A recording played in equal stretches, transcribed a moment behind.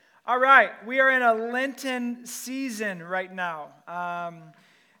All right, we are in a Lenten season right now.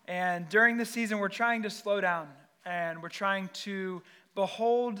 And during this season, we're trying to slow down and we're trying to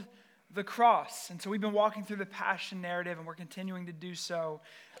behold the cross. And so we've been walking through the Passion narrative and we're continuing to do so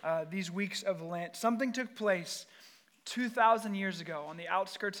these weeks of Lent. Something took place 2,000 years ago on the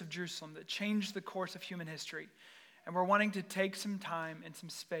outskirts of Jerusalem that changed the course of human history. And we're wanting to take some time and some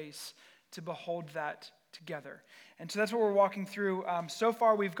space to behold that together. And so that's what we're walking through. So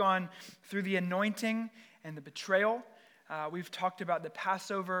far, we've gone through the anointing and the betrayal. We've talked about the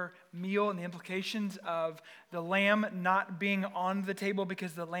Passover meal and the implications of the lamb not being on the table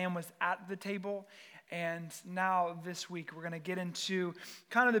because the lamb was at the table. And now this week, we're going to get into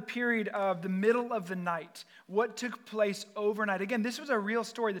kind of the period of the middle of the night. What took place overnight? Again, this was a real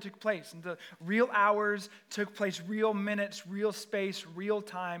story that took place. And the real hours took place, real minutes, real space, real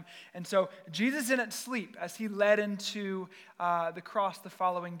time. And so Jesus didn't sleep as he led into the cross the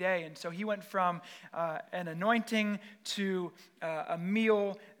following day. And so he went from an anointing to a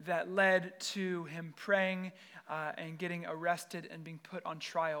meal that led to him praying and getting arrested and being put on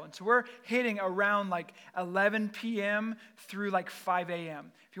trial. And so we're hitting around like 11 p.m. through like 5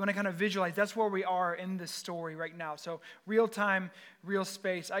 a.m. If you want to kind of visualize, that's where we are in this story right now. So real time, real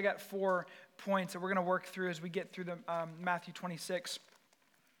space. I got 4 points that we're going to work through as we get through the Matthew 26.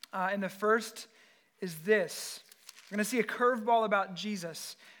 And the first is this. We're going to see a curveball about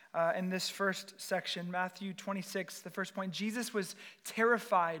Jesus in this first section. Matthew 26, the first point. Jesus was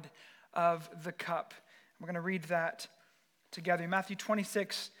terrified of the cup. We're going to read that together. Matthew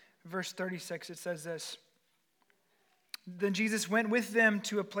 26, verse 36, it says this. Then Jesus went with them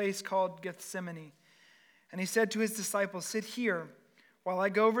to a place called Gethsemane. And he said to his disciples, "Sit here while I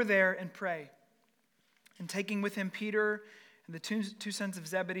go over there and pray." And taking with him Peter and the two sons of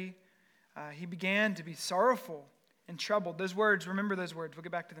Zebedee, he began to be sorrowful and troubled. Those words, remember those words. We'll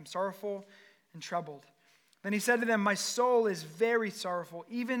get back to them. Sorrowful and troubled. Then he said to them, "My soul is very sorrowful,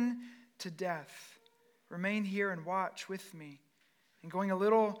 even to death. Remain here and watch with me." And going a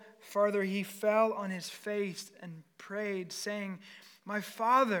little farther, he fell on his face and prayed, saying, "My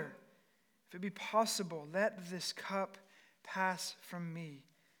Father, if it be possible, let this cup pass from me.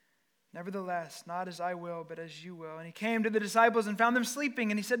 Nevertheless, not as I will, but as you will." And he came to the disciples and found them sleeping.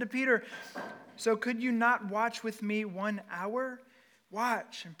 And he said to Peter, "So could you not watch with me 1 hour?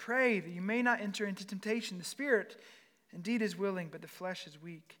 Watch and pray that you may not enter into temptation. The spirit indeed is willing, but the flesh is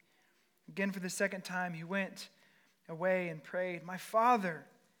weak." Again, for the second time, he went away and prayed, "My Father,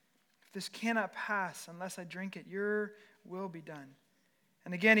 if this cannot pass unless I drink it, your will be done."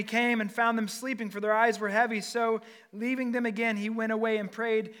 And again he came and found them sleeping, for their eyes were heavy. So leaving them again, he went away and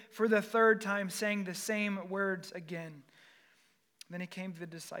prayed for the third time, saying the same words again. Then he came to the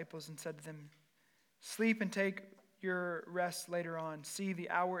disciples and said to them, "Sleep and take your rest later on. See, the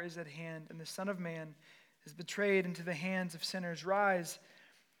hour is at hand, and the Son of Man is betrayed into the hands of sinners. Rise,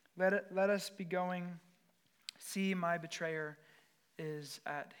 let us be going. See, my betrayer is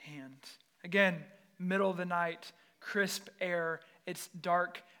at hand." Again, middle of the night, crisp air. It's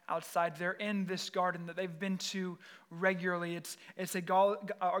dark outside. They're in this garden that they've been to regularly. It's a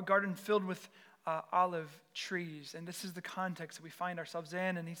garden filled with olive trees. And this is the context that we find ourselves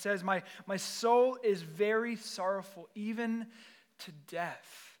in. And he says, my soul is very sorrowful, even to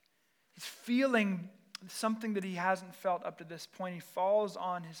death. He's feeling something that he hasn't felt up to this point. He falls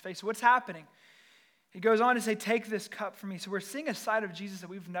on his face. So what's happening? He goes on to say, "Take this cup from me." So we're seeing a side of Jesus that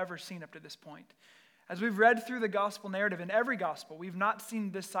we've never seen up to this point. As we've read through the gospel narrative, in every gospel, we've not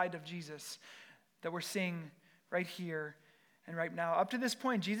seen this side of Jesus that we're seeing right here and right now. Up to this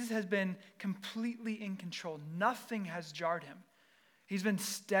point, Jesus has been completely in control. Nothing has jarred him. He's been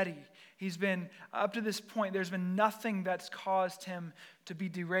steady. He's been, up to this point, there's been nothing that's caused him to be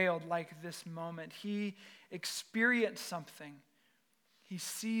derailed like this moment. He experienced something. He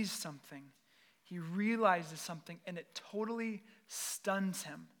sees something. He realizes something, and it totally stuns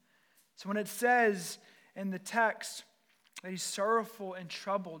him. So when it says in the text that he's sorrowful and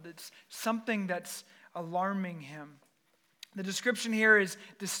troubled, it's something that's alarming him. The description here is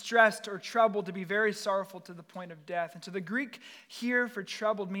distressed or troubled, to be very sorrowful to the point of death. And so the Greek here for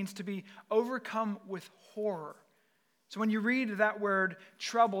troubled means to be overcome with horror. So when you read that word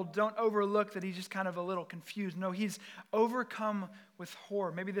troubled, don't overlook that he's just kind of a little confused. No, he's overcome with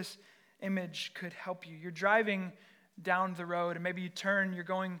horror. Maybe this image could help you. You're driving down the road, and maybe you turn, you're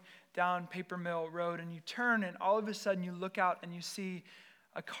going down Paper Mill Road, and you turn, and all of a sudden you look out and you see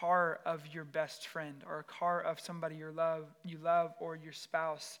a car of your best friend, or a car of somebody you love, or your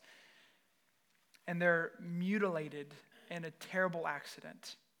spouse, and they're mutilated in a terrible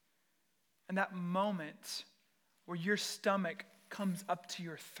accident. And that moment where your stomach comes up to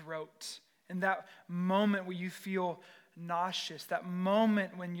your throat. And that moment where you feel nauseous, that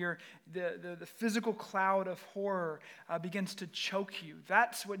moment when the physical cloud of horror begins to choke you.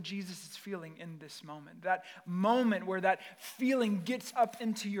 That's what Jesus is feeling in this moment. That moment where that feeling gets up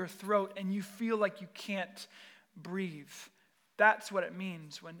into your throat and you feel like you can't breathe. That's what it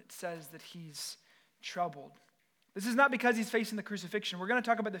means when it says that he's troubled. This is not because he's facing the crucifixion. We're going to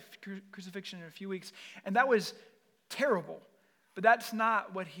talk about the crucifixion in a few weeks, and that was terrible. But that's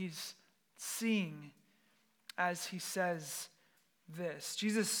not what he's seeing as he says this.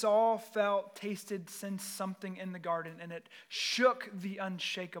 Jesus saw, felt, tasted, sensed something in the garden, and it shook the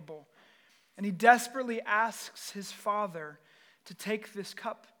unshakable. And he desperately asks his Father to take this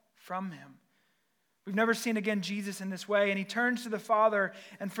cup from him. We've never seen again Jesus in this way, and he turns to the Father,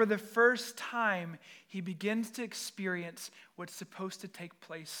 and for the first time, he begins to experience what's supposed to take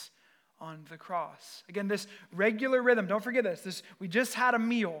place on the cross. Again, this regular rhythm, don't forget this, we just had a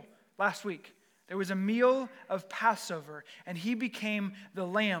meal last week. There was a meal of Passover, and he became the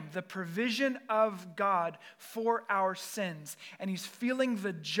lamb, the provision of God for our sins. And he's feeling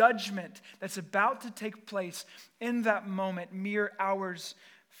the judgment that's about to take place in that moment, mere hours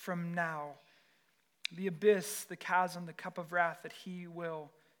from now. The abyss, the chasm, the cup of wrath that he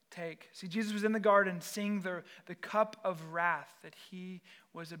will take. See, Jesus was in the garden seeing the cup of wrath that he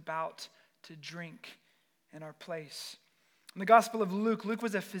was about to drink in our place. In the Gospel of Luke, Luke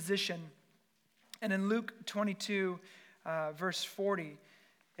was a physician. And in Luke 22, verse 40,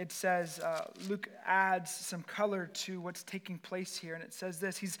 it says, Luke adds some color to what's taking place here. And it says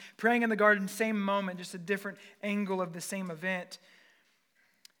this, he's praying in the garden, same moment, just a different angle of the same event.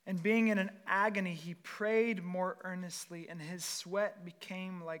 And being in an agony, he prayed more earnestly, and his sweat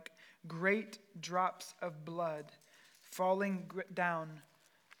became like great drops of blood falling down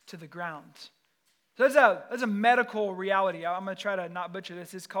to the ground. So that's a medical reality. I'm going to try to not butcher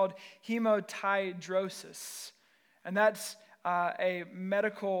this. It's called hematidrosis. And that's a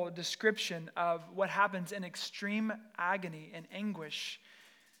medical description of what happens in extreme agony and anguish.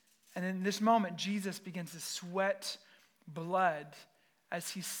 And in this moment, Jesus begins to sweat blood as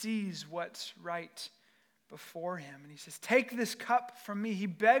he sees what's right before him. And he says, take this cup from me. He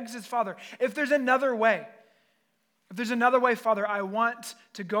begs his Father, if there's another way, Father, I want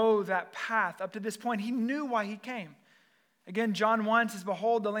to go that path. Up to this point, he knew why he came. Again, John 1 says,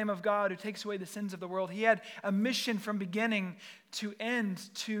 behold, the Lamb of God who takes away the sins of the world. He had a mission from beginning to end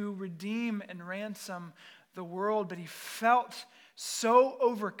to redeem and ransom the world, but he felt so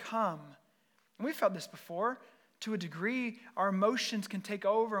overcome. And we felt this before. To a degree, our emotions can take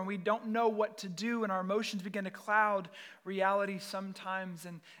over and we don't know what to do, and our emotions begin to cloud reality sometimes.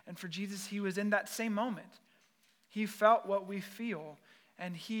 And for Jesus, he was in that same moment. He felt what we feel,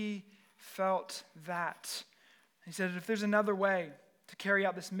 and he felt that. He said, if there's another way to carry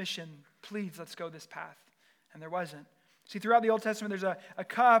out this mission, please, let's go this path. And there wasn't. See, throughout the Old Testament, there's a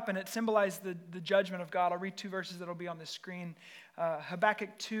cup, and it symbolized the judgment of God. I'll read two verses that'll be on the screen.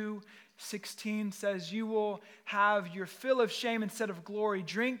 Habakkuk 2:16 says, you will have your fill of shame instead of glory.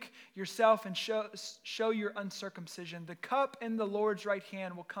 Drink yourself and show your uncircumcision. The cup in the Lord's right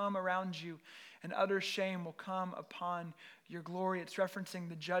hand will come around you, and utter shame will come upon your glory. It's referencing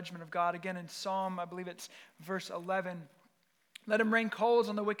the judgment of God. Again, in Psalm, I believe it's verse 11. Let him rain coals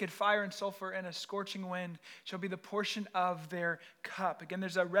on the wicked, fire and sulfur, and a scorching wind shall be the portion of their cup. Again,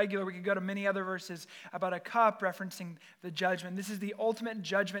 there's we could go to many other verses about a cup referencing the judgment. This is the ultimate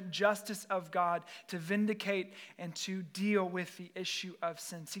judgment, justice of God to vindicate and to deal with the issue of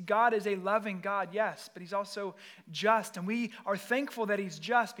sin. See, God is a loving God, yes, but he's also just. And we are thankful that he's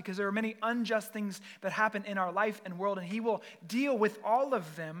just because there are many unjust things that happen in our life and world, and he will deal with all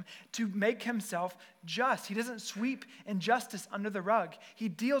of them to make himself just. He doesn't sweep injustice under the rug. He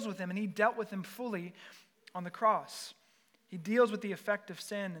deals with them, and he dealt with them fully on the cross. He deals with the effect of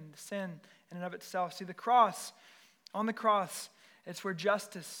sin and sin in and of itself. See, on the cross, it's where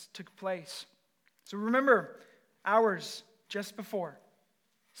justice took place. So remember, hours just before,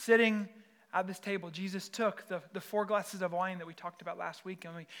 sitting at this table, Jesus took the 4 glasses of wine that we talked about last week,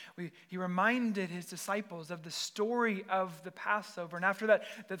 and he reminded his disciples of the story of the Passover. And after that,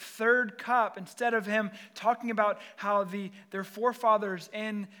 the third cup, instead of him talking about how their forefathers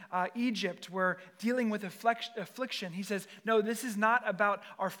in Egypt were dealing with affliction, he says, no, this is not about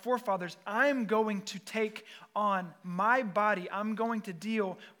our forefathers. I'm going to take on my body. I'm going to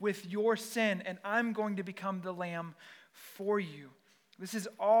deal with your sin, and I'm going to become the lamb for you. This is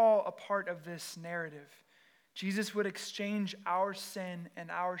all a part of this narrative. Jesus would exchange our sin and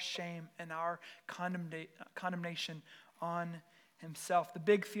our shame and our condemnation on himself. The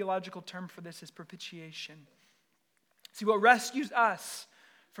big theological term for this is propitiation. See, what rescues us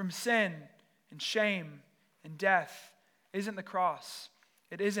from sin and shame and death isn't the cross.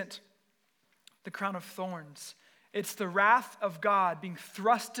 It isn't the crown of thorns. It's the wrath of God being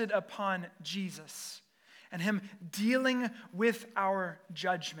thrusted upon Jesus and him dealing with our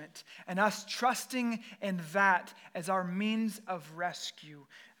judgment and us trusting in that as our means of rescue.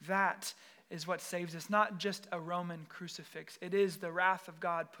 That is what saves us, not just a Roman crucifix. It is the wrath of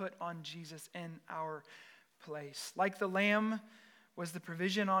God put on Jesus in our place. Like the lamb was the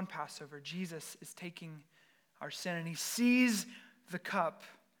provision on Passover, Jesus is taking our sin, and he sees the cup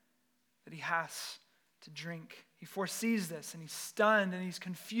that he has to drink. He foresees this, and he's stunned, and he's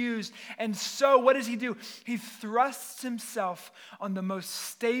confused. And so what does he do? He thrusts himself on the most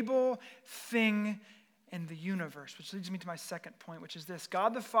stable thing in the universe, which leads me to my second point, which is this.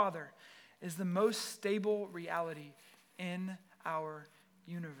 God the Father is the most stable reality in our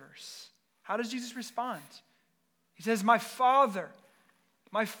universe. How does Jesus respond? He says, my Father.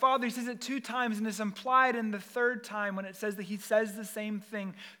 He says it 2 times, and it's implied in the 3rd time when it says that he says the same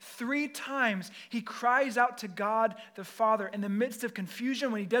thing. 3 times he cries out to God the Father in the midst of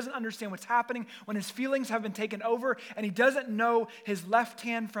confusion, when he doesn't understand what's happening, when his feelings have been taken over, and he doesn't know his left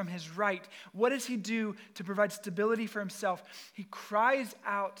hand from his right. What does he do to provide stability for himself? He cries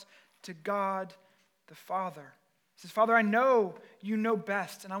out to God the Father. He says, Father, I know you know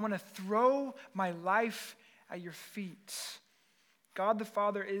best, and I want to throw my life at your feet. God the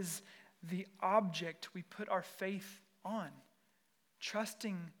Father is the object we put our faith on,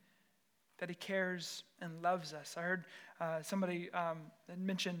 trusting that he cares and loves us. I heard somebody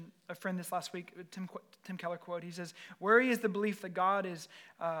mention a friend this last week, Tim Keller quote. He says, worry is the belief that God is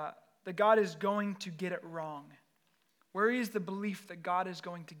going to get it wrong. Worry is the belief that God is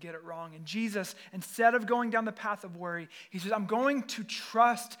going to get it wrong. And Jesus, instead of going down the path of worry, he says, I'm going to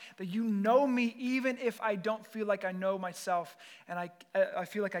trust that you know me even if I don't feel like I know myself and I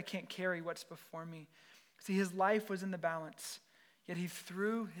feel like I can't carry what's before me. See, his life was in the balance, yet he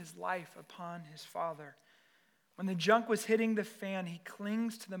threw his life upon his Father. When the junk was hitting the fan, he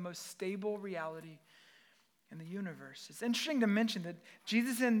clings to the most stable reality in the universe. It's interesting to mention that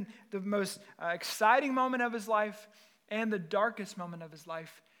Jesus, in the most exciting moment of his life and the darkest moment of his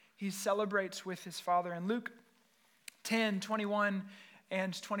life, he celebrates with his Father. In Luke 10:21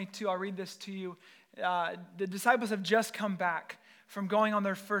 and 22, I'll read this to you. The disciples have just come back from going on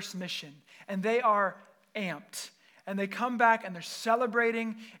their first mission, and they are amped. And they come back and they're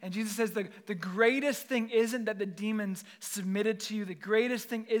celebrating. And Jesus says the greatest thing isn't that the demons submitted to you. The greatest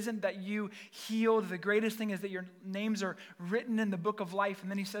thing isn't that you healed. The greatest thing is that your names are written in the book of life.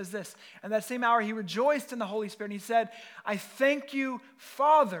 And then he says this. And that same hour he rejoiced in the Holy Spirit. And he said, I thank you,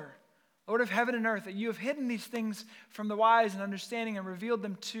 Father, Lord of heaven and earth, that you have hidden these things from the wise and understanding and revealed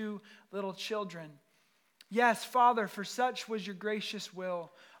them to little children. Yes, Father, for such was your gracious will.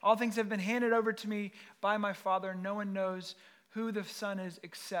 All things have been handed over to me by my Father. No one knows who the Son is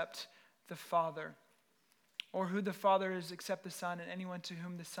except the Father, or who the Father is except the Son, and anyone to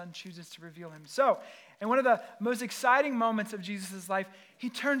whom the Son chooses to reveal him. So, in one of the most exciting moments of Jesus' life, he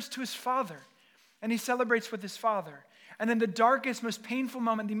turns to his Father, and he celebrates with his Father. And in the darkest, most painful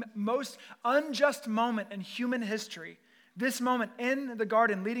moment, the most unjust moment in human history, this moment in the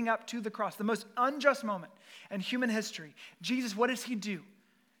garden leading up to the cross, the most unjust moment in human history, Jesus, what does he do?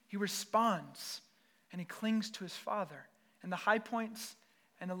 He responds and he clings to his Father. In the high points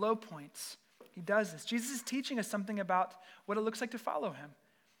and the low points, he does this. Jesus is teaching us something about what it looks like to follow him.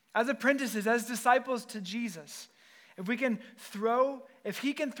 As apprentices, as disciples to Jesus, if he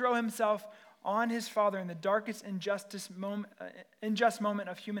can throw himself on his Father in the darkest unjust moment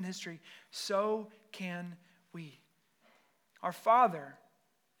of human history, so can we. Our Father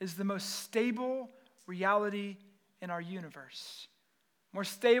is the most stable reality in our universe. More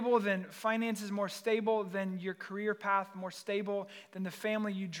stable than finances, more stable than your career path, more stable than the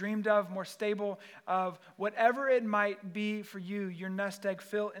family you dreamed of, more stable of whatever it might be for you, your nest egg,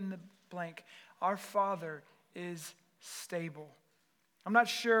 fill in the blank. Our Father is stable. I'm not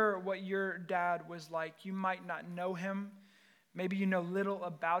sure what your dad was like. You might not know him. Maybe you know little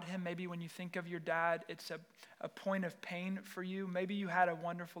about him. Maybe when you think of your dad, it's a point of pain for you. Maybe you had a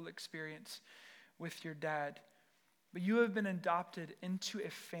wonderful experience with your dad. But you have been adopted into a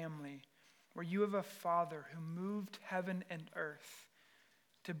family where you have a Father who moved heaven and earth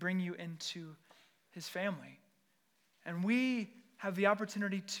to bring you into his family. And we have the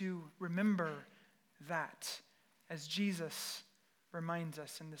opportunity to remember that as Jesus reminds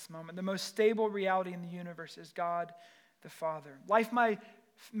us in this moment. The most stable reality in the universe is God the Father. Life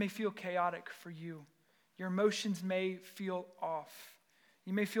may feel chaotic for you. Your emotions may feel off.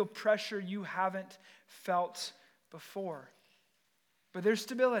 You may feel pressure you haven't felt before. But there's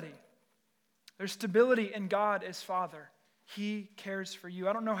stability. There's stability in God as Father. He cares for you.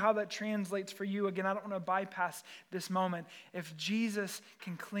 I don't know how that translates for you. Again, I don't want to bypass this moment. If Jesus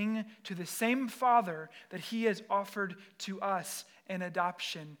can cling to the same Father that he has offered to us in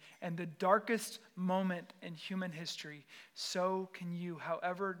adoption and the darkest moment in human history, so can you,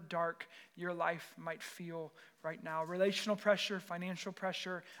 however dark your life might feel right now. Relational pressure, financial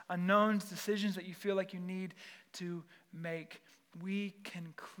pressure, unknowns, decisions that you feel like you need to make. We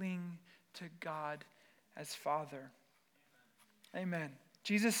can cling to God as Father. Amen.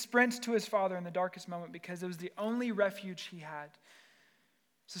 Jesus sprints to his Father in the darkest moment because it was the only refuge he had.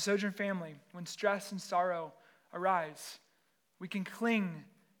 So, Sojourn family, when stress and sorrow arise, we can cling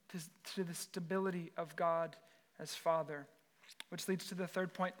to the stability of God as Father, which leads to the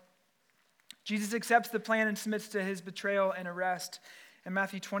third point. Jesus accepts the plan and submits to his betrayal and arrest. In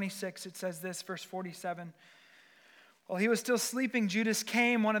Matthew 26, it says this, verse 47. While he was still sleeping, Judas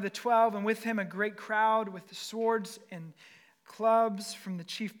came, one of the 12, and with him a great crowd with swords and clubs from the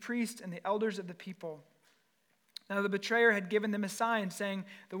chief priest and the elders of the people. Now the betrayer had given them a sign, saying,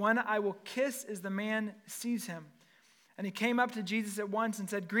 "The one I will kiss is the man, seize him." And he came up to Jesus at once and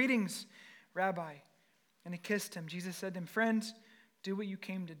said, "Greetings, Rabbi." And he kissed him. Jesus said to him, "Friend, do what you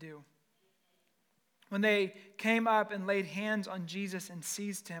came to do." When they came up and laid hands on Jesus and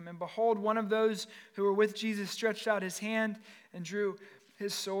seized him, and behold, one of those who were with Jesus stretched out his hand and drew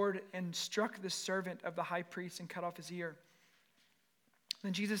his sword and struck the servant of the high priest and cut off his ear.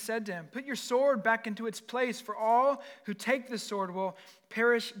 Then Jesus said to him, "Put your sword back into its place, for all who take the sword will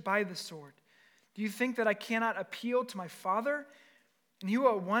perish by the sword. Do you think that I cannot appeal to my Father, and he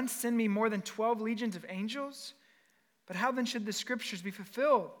will at once send me more than 12 legions of angels? But how then should the scriptures be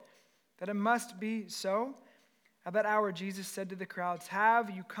fulfilled, that it must be so?" At that hour Jesus said to the crowds, "Have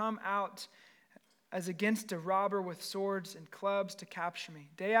you come out as against a robber with swords and clubs to capture me?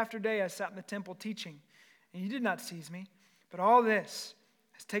 Day after day I sat in the temple teaching, and you did not seize me. But all this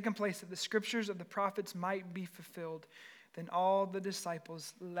has taken place that the scriptures of the prophets might be fulfilled." Then all the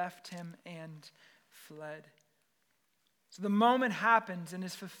disciples left him and fled. So the moment happens and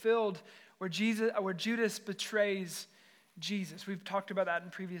is fulfilled where Judas betrays Jesus. We've talked about that in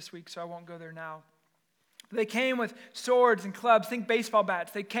previous weeks, so I won't go there now. They came with swords and clubs, think baseball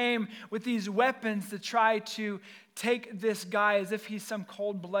bats. They came with these weapons to try to take this guy as if he's some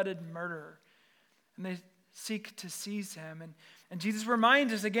cold-blooded murderer. And they seek to seize him. And Jesus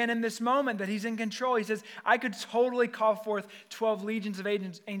reminds us again in this moment that he's in control. He says, "I could totally call forth 12 legions of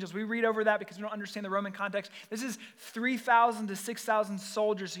angels." We read over that because we don't understand the Roman context. This is 3,000 to 6,000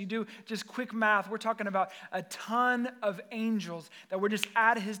 soldiers. So you do just quick math. We're talking about a ton of angels that were just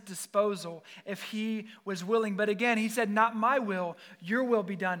at his disposal if he was willing. But again, he said, "Not my will, your will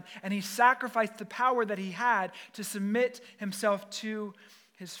be done." And he sacrificed the power that he had to submit himself to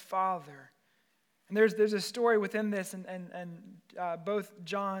his Father. And there's a story within this, and both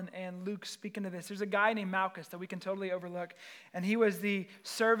John and Luke speak into this. There's a guy named Malchus that we can totally overlook, and he was the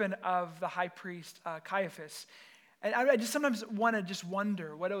servant of the high priest, Caiaphas. And I just sometimes want to just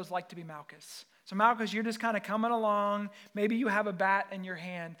wonder what it was like to be Malchus. So Malchus, you're just kind of coming along. Maybe you have a bat in your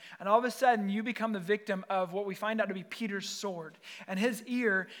hand, and all of a sudden you become the victim of what we find out to be Peter's sword, and his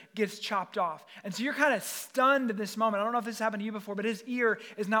ear gets chopped off. And so you're kind of stunned in this moment. I don't know if this happened to you before, but his ear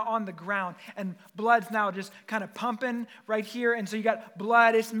is now on the ground, and blood's now just kind of pumping right here. And so you got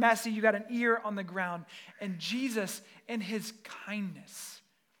blood, it's messy, you got an ear on the ground. And Jesus, in his kindness,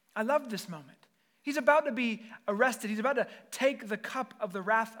 I love this moment. He's about to be arrested. He's about to take the cup of the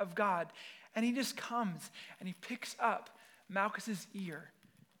wrath of God. And he just comes and he picks up Malchus's ear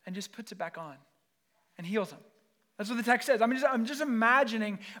and just puts it back on and heals him. That's what the text says. I'm just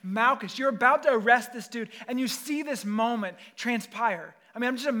imagining Malchus. You're about to arrest this dude and you see this moment transpire.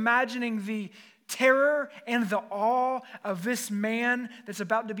 I'm just imagining the terror and the awe of this man that's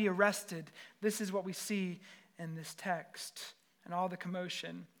about to be arrested. This is what we see in this text and all the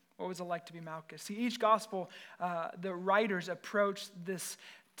commotion. What was it like to be Malchus? See, each gospel, the writers approached this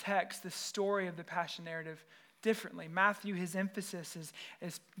text, the story of the Passion narrative, differently. Matthew, his emphasis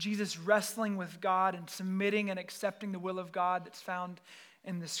is Jesus wrestling with God and submitting and accepting the will of God that's found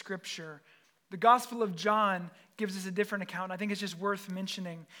in the scripture. The Gospel of John gives us a different account. I think it's just worth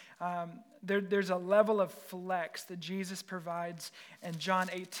mentioning. There's a level of flex that Jesus provides in John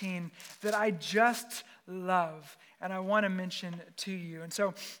 18 that I just love and I want to mention to you. And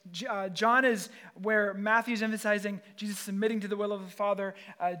so John is where Matthew's emphasizing Jesus submitting to the will of the Father,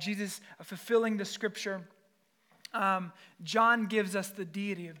 Jesus fulfilling the scripture. John gives us the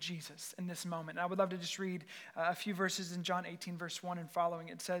deity of Jesus in this moment. And I would love to just read a few verses in John 18, verse 1 and following.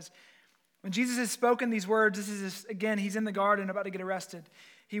 It says, When Jesus has spoken these words, again, he's in the garden about to get arrested.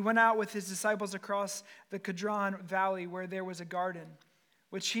 He went out with his disciples across the Kidron Valley where there was a garden,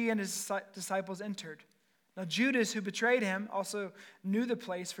 which he and his disciples entered. Now Judas, who betrayed him, also knew the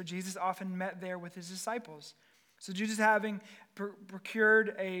place, for Jesus often met there with his disciples. So Judas, having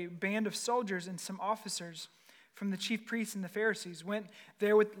procured a band of soldiers and some officers from the chief priests and the Pharisees, went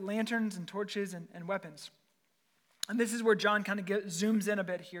there with lanterns and torches and weapons. And this is where John kind of zooms in a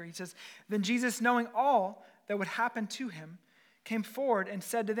bit here. He says, "Then Jesus, knowing all that would happen to him, came forward and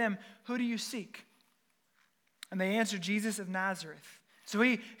said to them, 'Who do you seek?' And they answered, 'Jesus of Nazareth.'"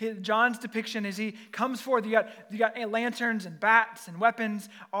 So John's depiction is he comes forth. You got lanterns and bats and weapons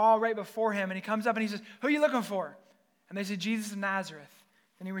all right before him. And he comes up and he says, "Who are you looking for?" And they say, "Jesus of Nazareth."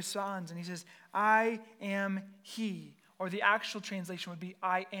 And he responds and he says, "I am he." Or the actual translation would be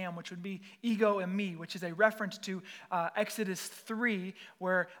 "I am," which would be ego and me, which is a reference to Exodus 3,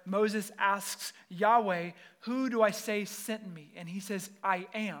 where Moses asks Yahweh, "Who do I say sent me?" And he says, "I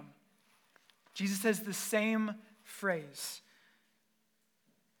am." Jesus says the same phrase.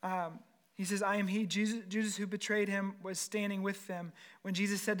 He says, "I am he." Judas, who betrayed him, was standing with them. When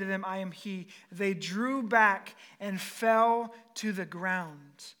Jesus said to them, "I am he," they drew back and fell to the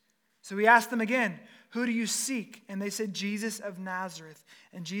ground. So he asked them again, "Who do you seek?" And they said, "Jesus of Nazareth."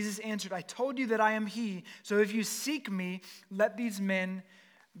 And Jesus answered, "I told you that I am he. So if you seek me, let these men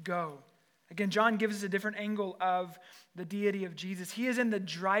go." Again, John gives us a different angle of the deity of Jesus. He is in the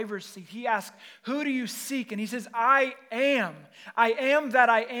driver's seat. He asks, "Who do you seek?" And he says, "I am. I am that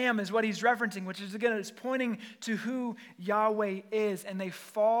I am," is what he's referencing, which is, again, it's pointing to who Yahweh is. And they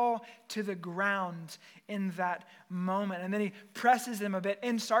fall to the ground in that moment. And then he presses them a bit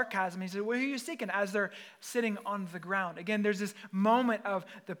in sarcasm. He says, "What are you seeking?" as they're sitting on the ground. Again, there's this moment of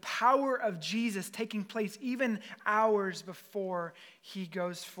the power of Jesus taking place even hours before he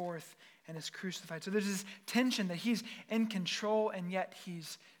goes forth and is crucified. So there's this tension that he's in control and yet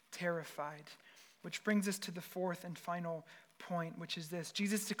he's terrified. Which brings us to the fourth and final point, which is this.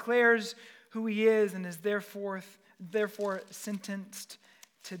 Jesus declares who he is and is therefore sentenced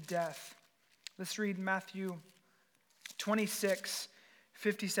to death. Let's read Matthew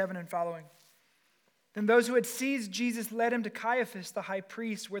 26:57 and following. "Then those who had seized Jesus led him to Caiaphas, the high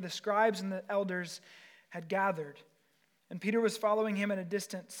priest, where the scribes and the elders had gathered. And Peter was following him at a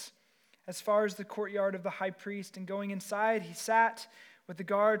distance, as far as the courtyard of the high priest, and going inside, he sat with the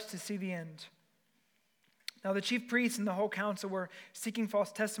guards to see the end. Now the chief priests and the whole council were seeking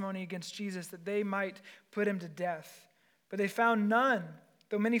false testimony against Jesus, that they might put him to death. But they found none,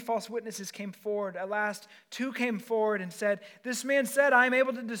 though many false witnesses came forward. At last 2 came forward and said, 'This man said, I am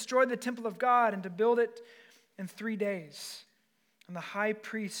able to destroy the temple of God and to build it in 3 days.' And the high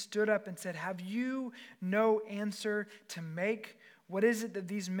priest stood up and said, 'Have you no answer to make? What is it that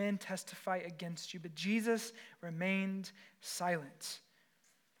these men testify against you?' But Jesus remained silent.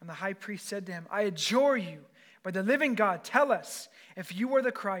 And the high priest said to him, 'I adjure you, by the living God, tell us if you are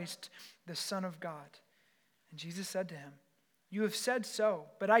the Christ, the Son of God.' And Jesus said to him, 'You have said so,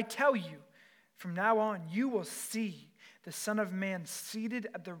 but I tell you, from now on you will see the Son of Man seated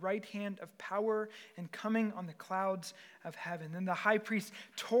at the right hand of power and coming on the clouds of heaven.' Then the high priest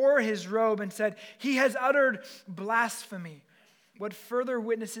tore his robe and said, 'He has uttered blasphemy. What further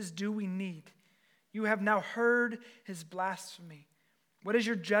witnesses do we need? You have now heard his blasphemy. What is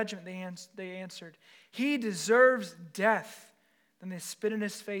your judgment?' They answered, 'He deserves death.' Then they spit in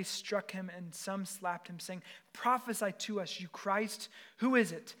his face, struck him, and some slapped him, saying, 'Prophesy to us, you Christ. Who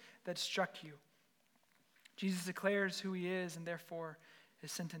is it that struck you?' Jesus declares who he is and therefore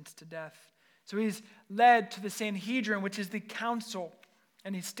is sentenced to death. So he's led to the Sanhedrin, which is the council,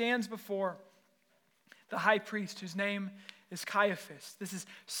 and he stands before the high priest, whose name is Caiaphas. This is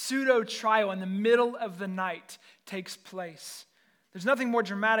pseudo-trial in the middle of the night takes place. There's nothing more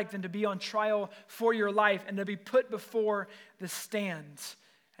dramatic than to be on trial for your life and to be put before the stands.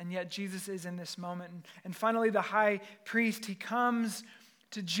 And yet Jesus is in this moment. And finally, the high priest, he comes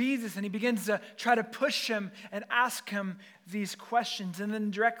to Jesus and he begins to try to push him and ask him these questions. And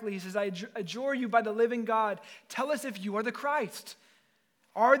then directly he says, "I adjure you by the living God, tell us if you are the Christ.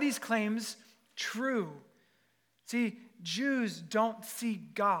 Are these claims true?" See, Jews don't see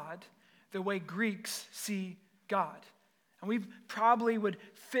God the way Greeks see God. And we probably would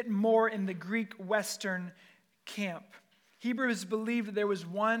fit more in the Greek Western camp. Hebrews believed that there was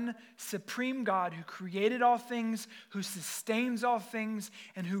one supreme God who created all things, who sustains all things,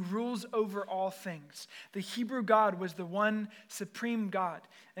 and who rules over all things. The Hebrew God was the one supreme God.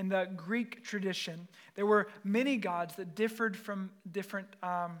 In the Greek tradition, there were many gods that differed from different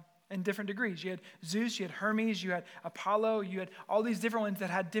in different degrees. You had Zeus, you had Hermes, you had Apollo, you had all these different ones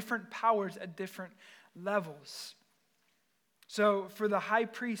that had different powers at different levels. So for the high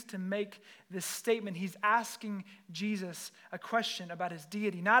priest to make this statement, he's asking Jesus a question about his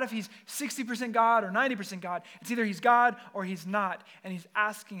deity. Not if he's 60% God or 90% God. It's either he's God or he's not. And he's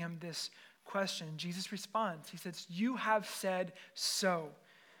asking him this question. Jesus responds. He says, "You have said so."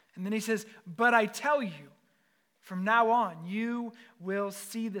 And then he says, "But I tell you, from now on, you will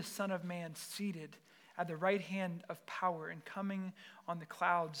see the Son of Man seated at the right hand of power and coming on the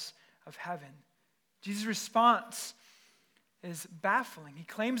clouds of heaven." Jesus' response is baffling. He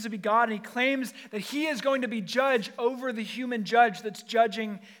claims to be God, and he claims that he is going to be judge over the human judge that's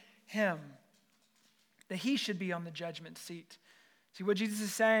judging him, that he should be on the judgment seat. See, what Jesus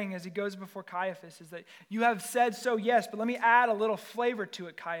is saying as he goes before Caiaphas is that you have said so, yes, but let me add a little flavor to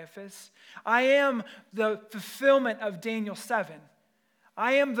it, Caiaphas. I am the fulfillment of Daniel 7.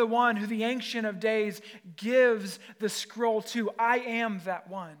 I am the one who the Ancient of Days gives the scroll to. I am that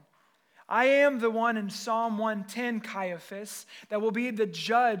one. I am the one in Psalm 110, Caiaphas, that will be the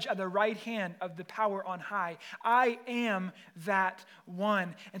judge at the right hand of the power on high. I am that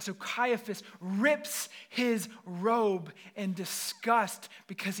one. And so Caiaphas rips his robe in disgust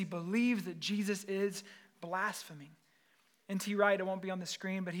because he believes that Jesus is blaspheming. N.T. Wright, it won't be on the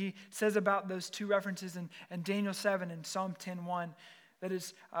screen, but he says about those two references in Daniel 7 and Psalm 10:1, that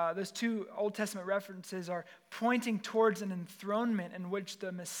is, those two Old Testament references are pointing towards an enthronement in which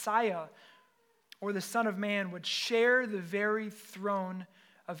the Messiah or the Son of Man would share the very throne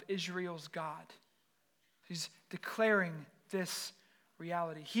of Israel's God. He's declaring this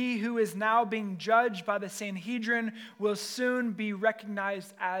reality. He who is now being judged by the Sanhedrin will soon be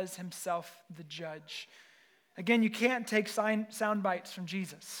recognized as himself the judge. Again, you can't take sound bites from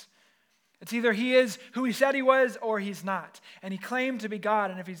Jesus. It's either he is who he said he was or he's not. And he claimed to be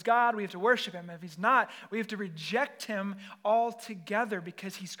God. And if he's God, we have to worship him. If he's not, we have to reject him altogether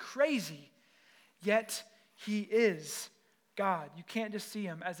because he's crazy. Yet he is God. You can't just see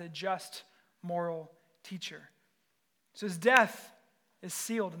him as a just moral teacher. So his death is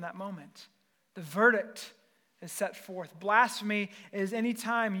sealed in that moment. The verdict is set forth. Blasphemy is any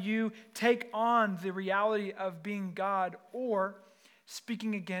time you take on the reality of being God or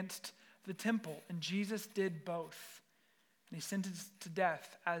speaking against the temple, and Jesus did both. And he's sentenced to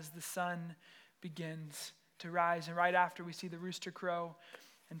death as the sun begins to rise. And right after, we see the rooster crow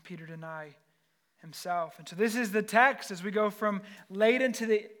and Peter deny himself. And so this is the text. As we go from late into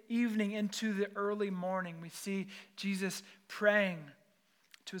the evening into the early morning, we see Jesus praying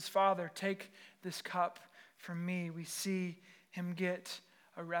to his Father, "Take this cup from me." We see him get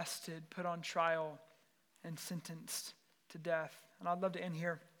arrested, put on trial, and sentenced to death. And I'd love to end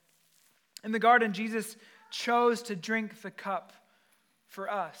here. In the garden, Jesus chose to drink the cup for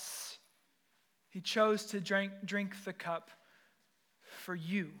us. He chose to drink the cup for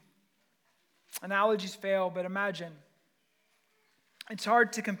you. Analogies fail, but imagine. It's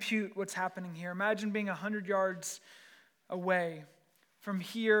hard to compute what's happening here. Imagine being 100 yards away from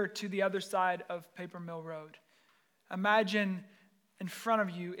here to the other side of Paper Mill Road. Imagine in front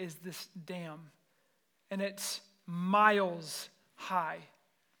of you is this dam, and it's miles high,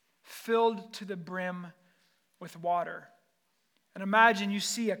 filled to the brim with water. And imagine you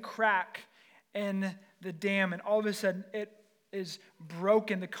see a crack in the dam, and all of a sudden it is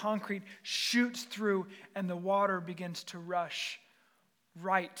broken. The concrete shoots through, and the water begins to rush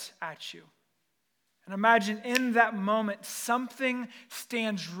right at you. And imagine in that moment, something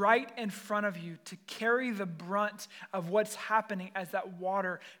stands right in front of you to carry the brunt of what's happening as that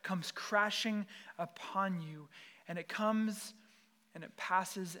water comes crashing upon you. And it comes and it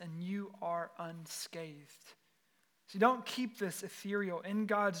passes, and you are unscathed. So don't keep this ethereal. In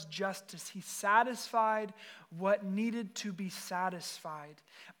God's justice, he satisfied what needed to be satisfied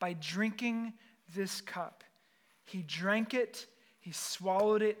by drinking this cup. He drank it, he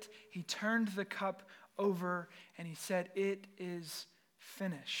swallowed it, he turned the cup over, and he said, "It is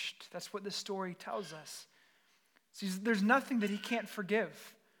finished." That's what the story tells us. See, there's nothing that he can't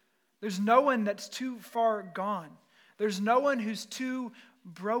forgive. There's no one that's too far gone. There's no one who's too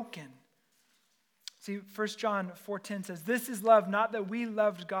broken. See, 1 John 4:10 says, "This is love, not that we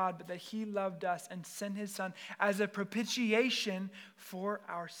loved God, but that he loved us and sent his Son as a propitiation for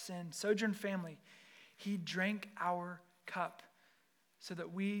our sins." Sojourn family, he drank our cup so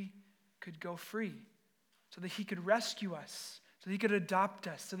that we could go free, so that he could rescue us, so that he could adopt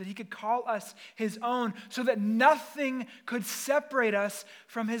us, so that he could call us his own, so that nothing could separate us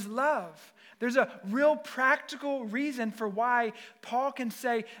from his love. There's a real practical reason for why Paul can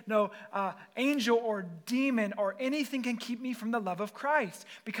say, no, angel or demon or anything can keep me from the love of Christ,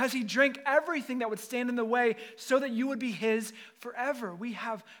 because he drank everything that would stand in the way so that you would be his forever. We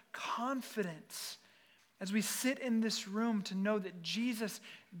have confidence as we sit in this room to know that Jesus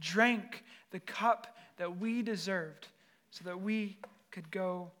drank the cup that we deserved so that we could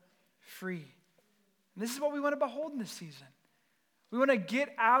go free. And this is what we want to behold in this season. We want to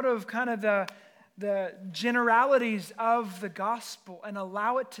get out of kind of the generalities of the gospel and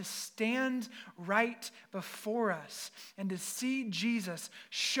allow it to stand right before us and to see Jesus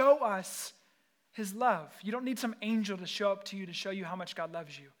show us his love. You don't need some angel to show up to you to show you how much God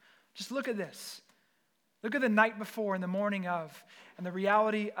loves you. Just look at this. Look at the night before and the morning of and the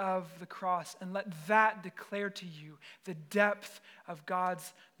reality of the cross, and let that declare to you the depth of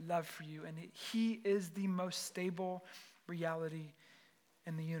God's love for you. And he is the most stable reality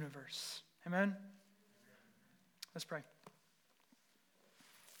in the universe. Amen? Let's pray.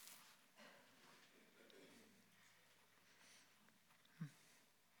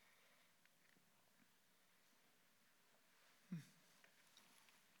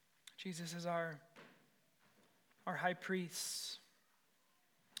 Jesus is our high priest,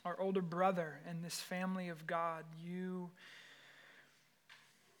 our older brother in this family of God. You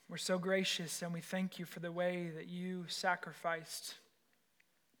were so gracious, and we thank you for the way that you sacrificed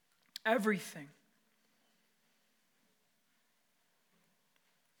everything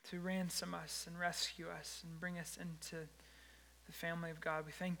to ransom us and rescue us and bring us into the family of God.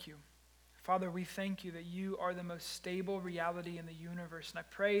 We thank you. Father, we thank you that you are the most stable reality in the universe. And I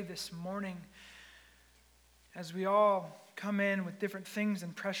pray this morning, as we all come in with different things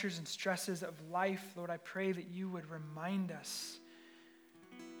and pressures and stresses of life, Lord, I pray that you would remind us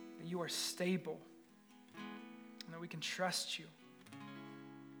that you are stable and that we can trust you.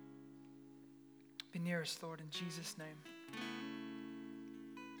 Be near us, Lord, in Jesus' name.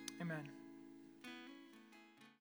 Amen.